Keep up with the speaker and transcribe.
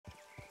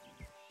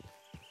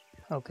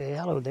Okay,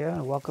 hello there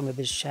and welcome to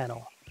this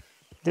channel.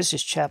 This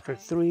is chapter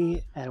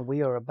 3 and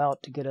we are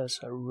about to get us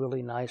a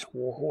really nice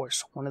war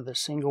horse, one of the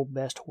single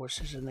best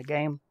horses in the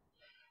game.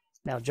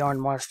 Now John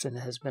Marston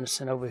has been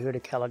sent over here to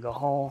Caliga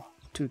Hall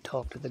to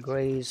talk to the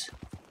Greys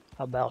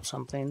about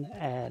something,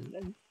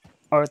 and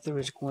Arthur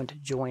is going to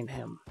join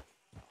him.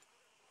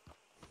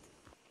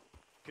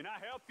 Can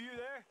I help you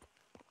there?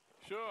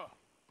 Sure.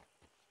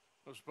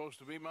 They're supposed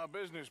to be my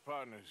business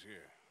partners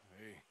here.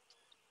 They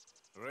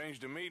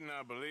arranged a meeting,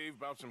 I believe,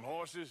 about some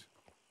horses.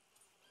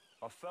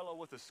 A fellow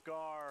with a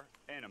scar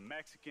and a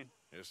Mexican.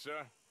 Yes,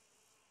 sir.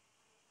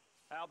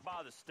 Out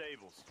by the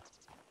stables.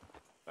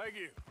 Thank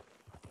you.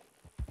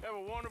 Have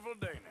a wonderful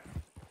day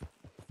now.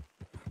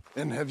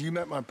 And have you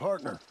met my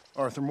partner,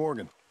 Arthur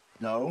Morgan?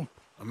 No?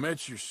 I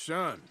met your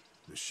son,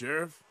 the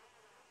sheriff.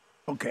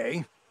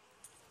 Okay.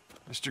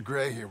 Mr.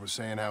 Gray here was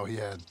saying how he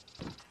had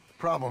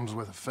problems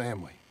with a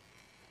family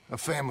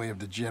of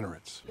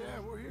degenerates. Yeah,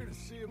 we're here to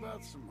see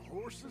about some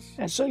horses.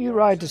 And so you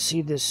ride to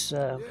see this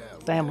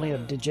family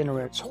of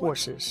degenerates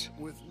horses.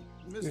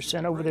 You're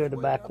sent over there the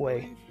back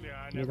way.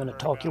 You're going to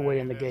talk your way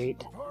in the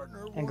gate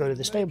and go to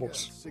the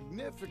stables.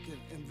 Significant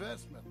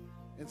investment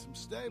in some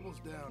stables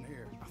down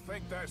here. I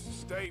think that's the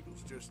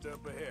stables just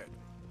up ahead.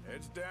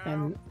 Heads down.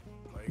 And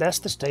that's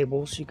the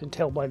stables. You can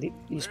tell by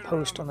these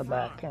posts on the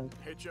back. And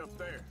hitch up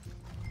there.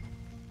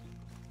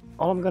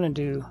 all I'm going to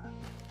do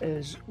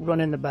is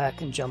run in the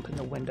back and jump in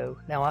the window.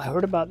 Now, I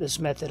heard about this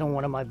method on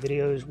one of my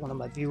videos. One of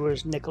my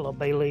viewers, Nicola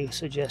Bailey,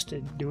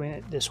 suggested doing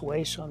it this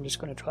way, so I'm just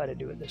going to try to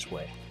do it this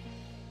way.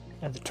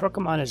 Now, the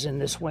Turkoman is in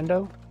this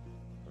window.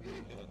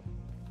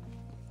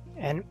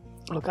 And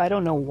look, I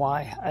don't know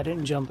why I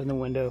didn't jump in the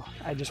window.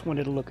 I just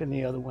wanted to look in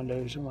the other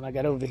windows, and when I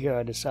got over here,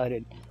 I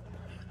decided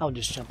I'll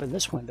just jump in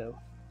this window.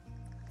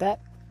 That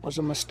was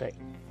a mistake.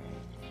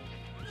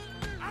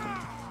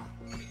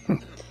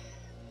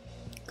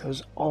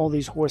 Because all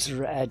these horses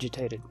are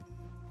agitated.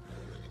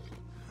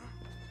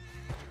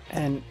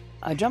 And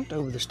I jumped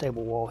over the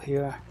stable wall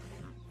here.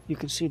 You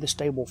can see the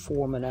stable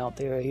foreman out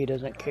there. He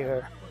doesn't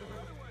care.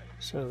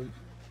 So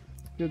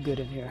you're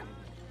good in here.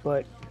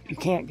 But you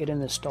can't get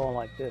in the stall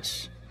like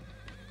this.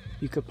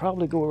 You could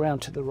probably go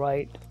around to the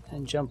right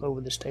and jump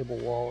over the stable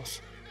walls.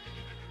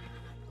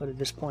 But at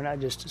this point I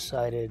just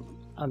decided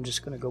I'm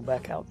just going to go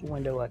back out the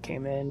window I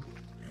came in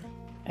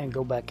and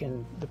go back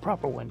in the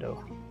proper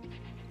window.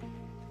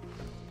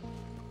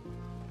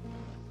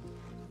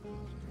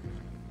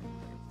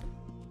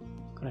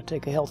 Gonna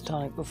take a health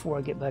tonic before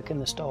I get back in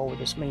the stall with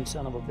this mean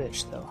son of a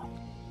bitch, though.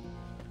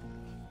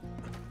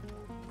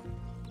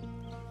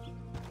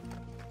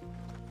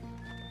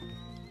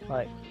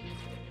 Right,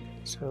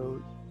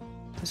 so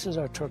this is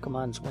our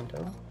Turkoman's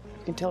window.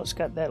 You can tell it's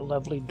got that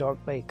lovely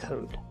dark bay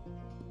coat.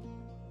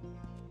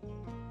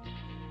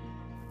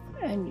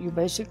 And you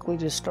basically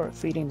just start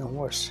feeding the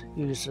horse.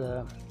 Use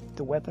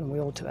the weapon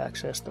wheel to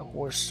access the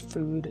horse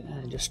food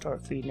and just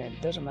start feeding it.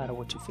 It doesn't matter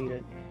what you feed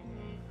it.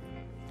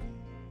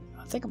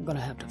 I think I'm going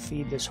to have to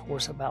feed this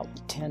horse about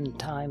 10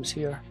 times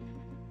here.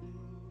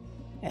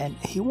 And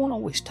he won't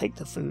always take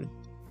the food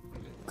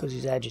because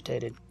he's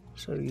agitated.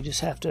 So you just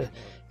have to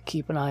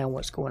keep an eye on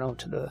what's going on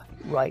to the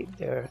right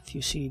there. If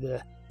you see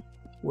the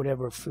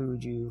whatever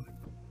food you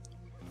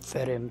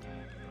fed him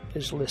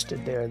is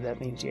listed there,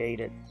 that means you ate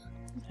it.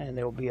 And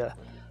there will be a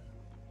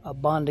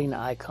bonding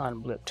icon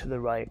blip to the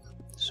right.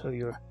 So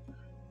you're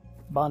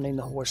bonding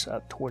the horse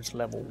up towards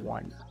level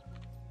 1.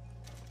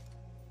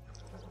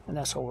 And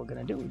that's all we're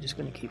going to do. We're just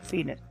going to keep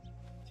feeding it.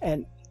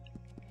 And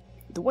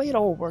the way it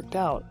all worked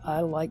out,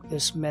 I like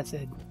this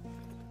method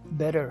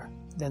better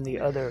than the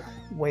other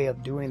way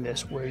of doing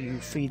this, where you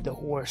feed the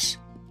horse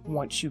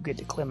once you get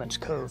to Clements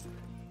Cove.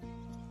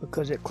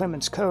 Because at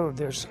Clements Cove,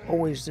 there's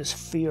always this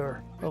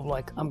fear of,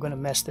 like, I'm going to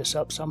mess this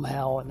up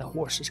somehow and the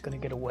horse is going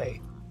to get away.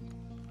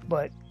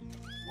 But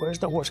where's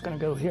the horse going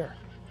to go here?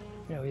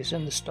 You know, he's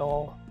in the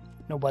stall,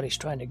 nobody's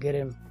trying to get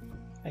him,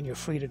 and you're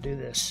free to do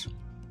this.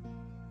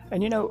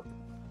 And you know,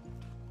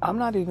 I'm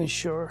not even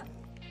sure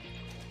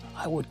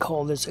I would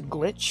call this a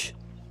glitch.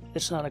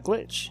 It's not a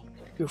glitch.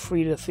 You're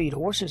free to feed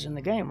horses in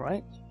the game,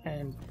 right?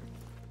 And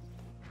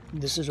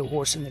this is a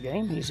horse in the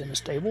game. He's in a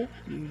stable.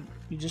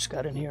 You just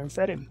got in here and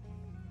fed him.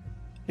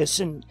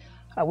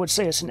 I would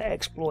say it's an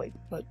exploit,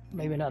 but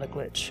maybe not a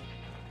glitch.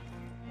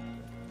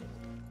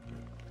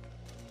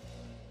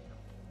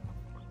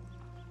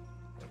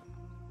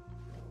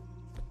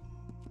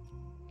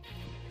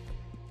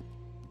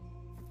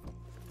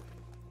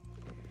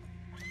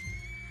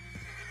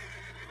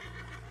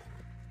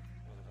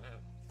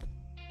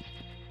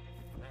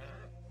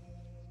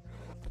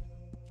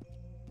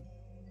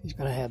 He's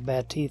gonna have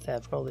bad teeth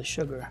after all this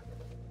sugar.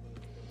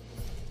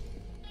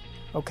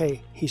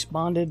 Okay, he's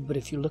bonded, but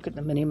if you look at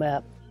the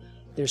mini-map,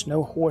 there's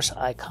no horse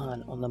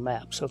icon on the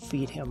map, so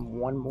feed him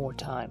one more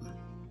time.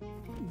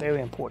 Very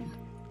important.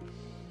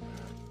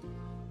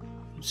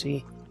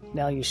 See,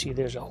 now you see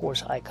there's a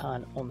horse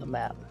icon on the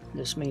map.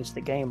 This means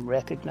the game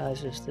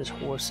recognizes this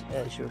horse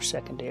as your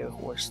secondary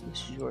horse.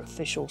 This is your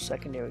official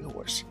secondary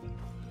horse.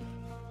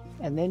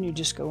 And then you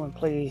just go and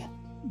play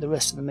the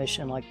rest of the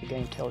mission like the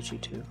game tells you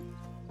to.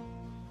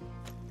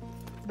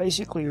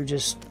 Basically, you're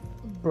just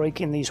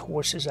breaking these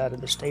horses out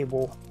of the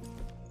stable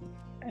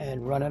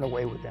and running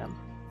away with them.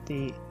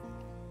 The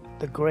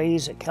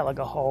Greys at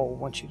Caliga Hall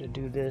want you to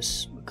do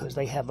this because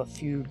they have a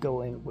feud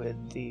going with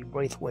the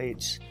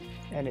Braithwaites,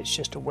 and it's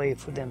just a way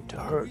for them to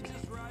hurt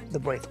the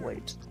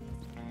Braithwaites.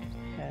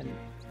 And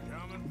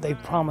they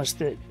promise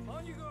that,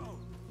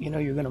 you know,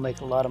 you're going to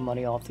make a lot of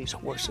money off these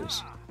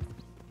horses.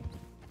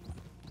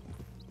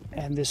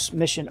 And this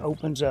mission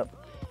opens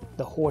up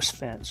the horse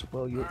fence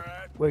where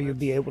you'll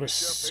be able to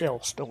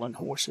sell stolen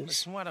horses.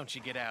 Listen, why don't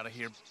you get out of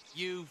here?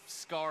 You,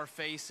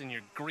 Scarface, and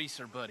your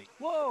greaser buddy.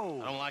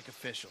 Whoa! I don't like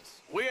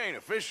officials. We ain't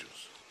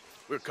officials.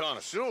 We're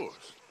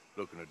connoisseurs,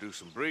 looking to do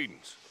some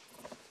breedings.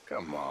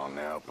 Come on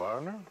now,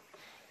 partner.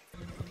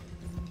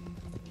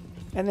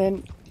 And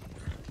then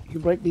you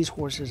break these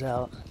horses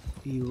out,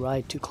 you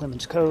ride to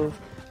Clemens Cove,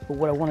 but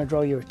what I want to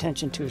draw your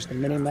attention to is the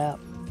mini-map.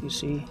 You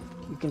see,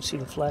 you can see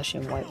the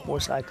flashing white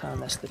horse icon,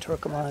 that's the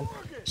Turkoman,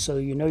 so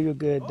you know you're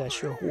good,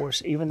 that's your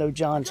horse. Even though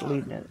John's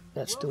leading it,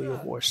 that's still your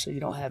horse, so you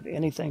don't have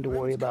anything to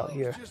worry about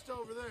here.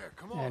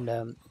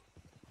 And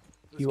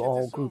you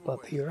all group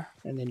up here,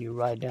 and then you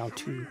ride down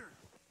to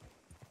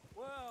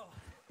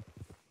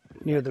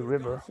near the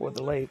river or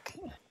the lake,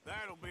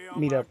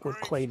 meet up with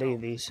Clay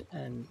Davies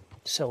and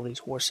sell these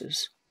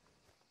horses.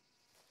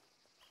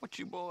 What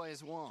you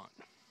boys want?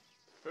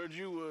 Heard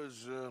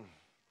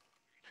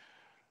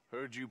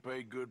you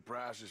pay good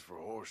prices for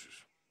horses.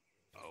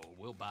 Oh,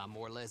 we'll buy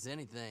more or less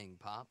anything,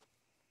 Pop.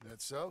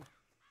 That so?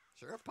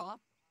 Sure,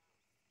 Pop.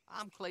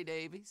 I'm Clay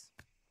Davies.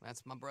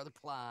 That's my brother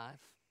Clive.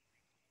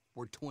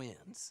 We're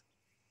twins.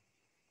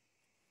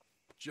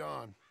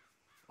 John,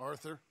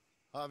 Arthur,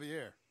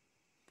 Javier.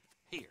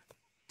 Here,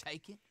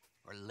 take it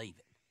or leave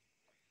it.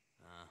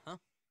 Uh-huh.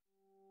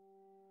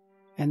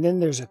 And then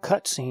there's a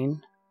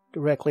cutscene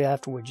directly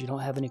afterwards. You don't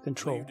have any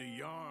control.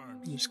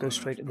 You just go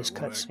straight to this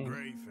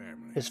cutscene.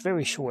 It's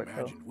very short,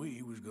 though. Imagined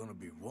we was gonna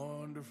be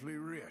wonderfully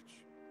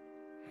rich.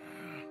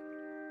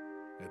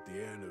 At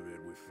the end of it,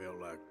 we felt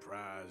like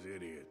prize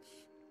idiots.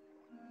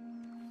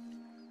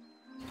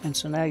 And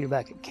so now you're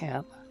back at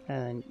camp,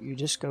 and you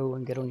just go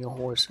and get on your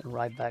horse and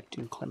ride back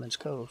to Clemens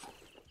Cove.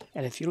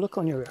 And if you look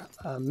on your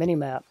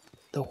mini-map,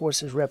 the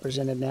horse is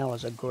represented now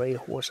as a gray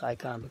horse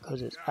icon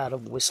because it's out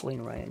of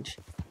whistling range.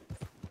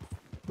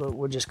 But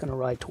we're just going to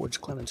ride towards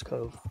Clemens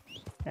Cove.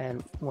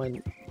 And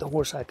when the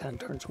horse icon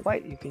turns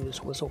white, you can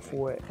just whistle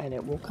for it, and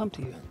it will come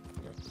to you.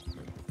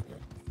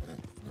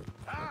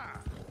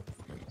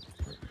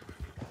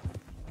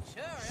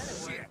 Shit!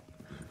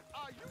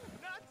 Are you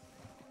nuts?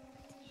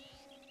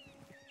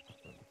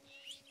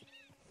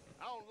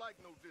 I don't like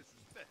no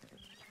disrespect.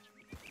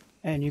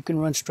 And you can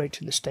run straight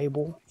to the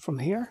stable from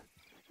here.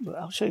 But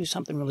I'll show you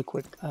something really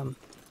quick.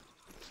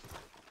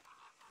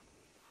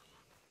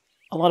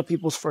 A lot of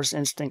people's first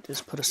instinct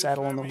is put a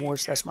saddle on the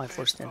horse. That's my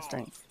first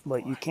instinct.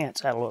 But you can't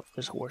saddle up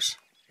this horse.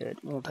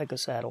 It won't take a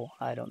saddle.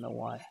 I don't know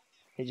why.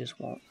 It just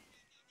won't.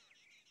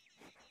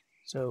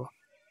 So,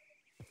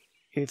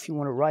 if you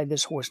want to ride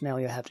this horse now,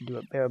 you have to do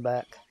it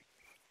bareback.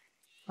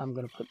 I'm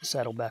going to put the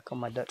saddle back on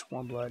my Dutch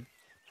warm blood.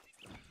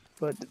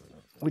 But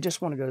we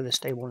just want to go to the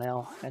stable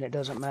now, and it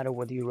doesn't matter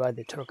whether you ride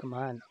the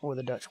Turkoman or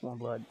the Dutch warm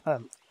blood.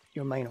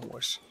 Your main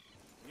horse.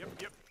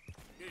 Yep.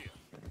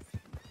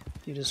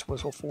 You just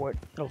whistle for it,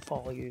 it'll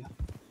follow you.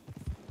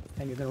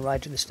 And you're going to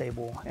ride to the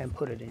stable and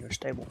put it in your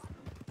stable.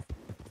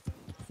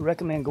 I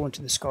recommend going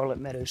to the Scarlet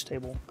Meadow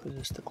stable because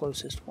it's the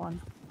closest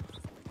one.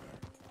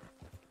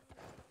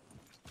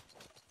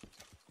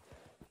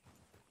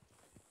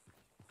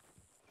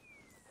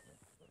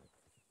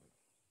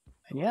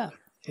 And yeah,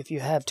 if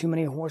you have too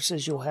many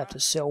horses, you'll have to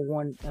sell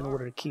one in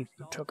order to keep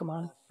your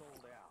Turkoman.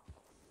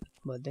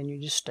 But then you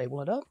just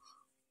stable it up,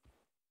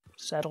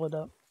 saddle it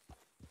up,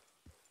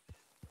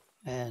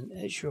 and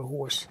it's your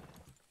horse.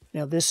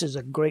 Now this is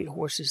a great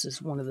horse. This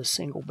is one of the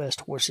single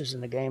best horses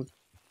in the game.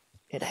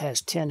 It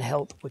has 10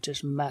 health, which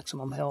is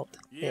maximum health.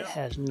 It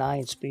has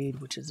 9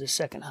 speed, which is the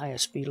second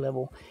highest speed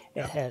level.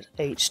 It has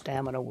 8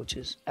 stamina, which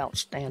is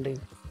outstanding.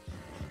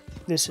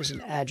 This is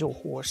an agile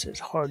horse. It's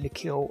hard to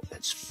kill.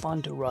 It's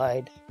fun to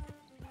ride.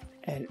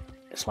 And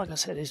it's like I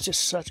said, it's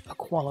just such a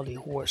quality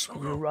horse.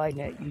 When you're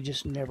riding it, you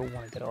just never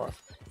want to get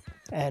off.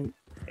 And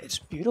it's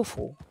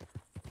beautiful.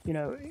 You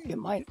know,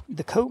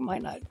 the coat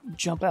might not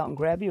jump out and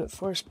grab you at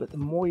first, but the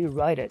more you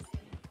ride it,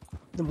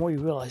 the more you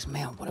realize,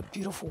 man, what a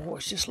beautiful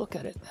horse. Just look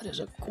at it. That is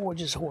a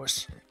gorgeous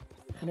horse.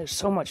 And it's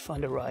so much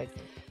fun to ride.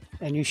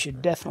 And you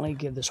should definitely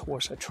give this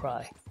horse a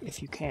try,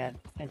 if you can,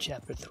 in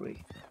Chapter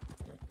 3.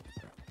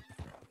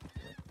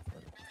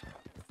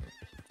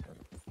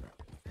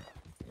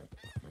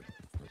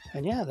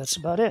 And yeah, that's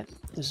about it.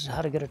 This is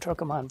how to get a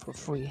Turkoman for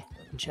free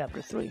in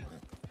Chapter 3.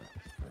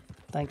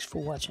 Thanks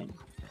for watching.